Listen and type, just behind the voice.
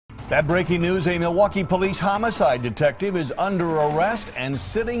That breaking news, a Milwaukee police homicide detective is under arrest and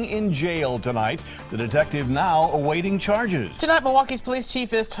sitting in jail tonight. The detective now awaiting charges. Tonight, Milwaukee's police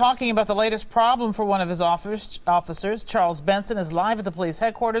chief is talking about the latest problem for one of his officers. Charles Benson is live at the police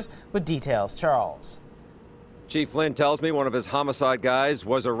headquarters with details. Charles. Chief Flynn tells me one of his homicide guys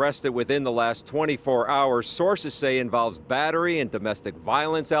was arrested within the last 24 hours. Sources say involves battery and domestic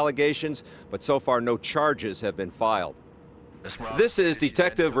violence allegations, but so far no charges have been filed. This is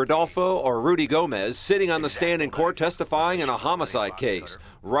Detective Rodolfo or Rudy Gomez sitting on the stand in court testifying in a homicide case.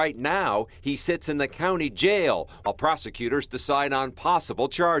 Right now, he sits in the county jail while prosecutors decide on possible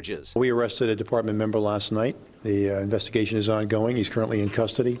charges. We arrested a department member last night. The investigation is ongoing. He's currently in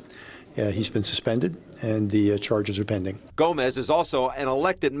custody. He's been suspended, and the charges are pending. Gomez is also an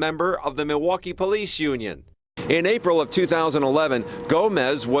elected member of the Milwaukee Police Union. In April of 2011,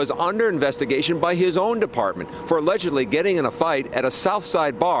 Gomez was under investigation by his own department for allegedly getting in a fight at a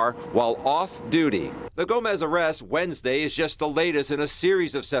Southside bar while off duty. The Gomez arrest Wednesday is just the latest in a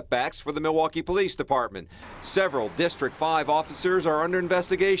series of setbacks for the Milwaukee Police Department. Several District 5 officers are under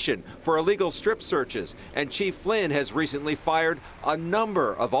investigation for illegal strip searches, and Chief Flynn has recently fired a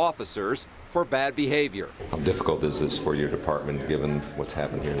number of officers for bad behavior. How difficult is this for your department given what's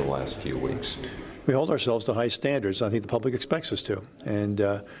happened here in the last few weeks? We hold ourselves to high standards. I think the public expects us to. And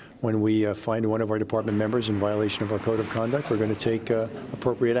when we find one of our department members in violation of our code of conduct, we're going to take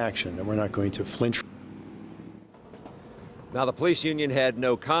appropriate action, and we're not going to flinch. Now, the police union had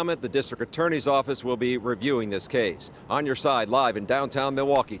no comment. The district attorney's office will be reviewing this case. On your side, live in downtown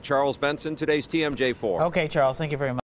Milwaukee, Charles Benson, today's TMJ4. Okay, Charles, thank you very much.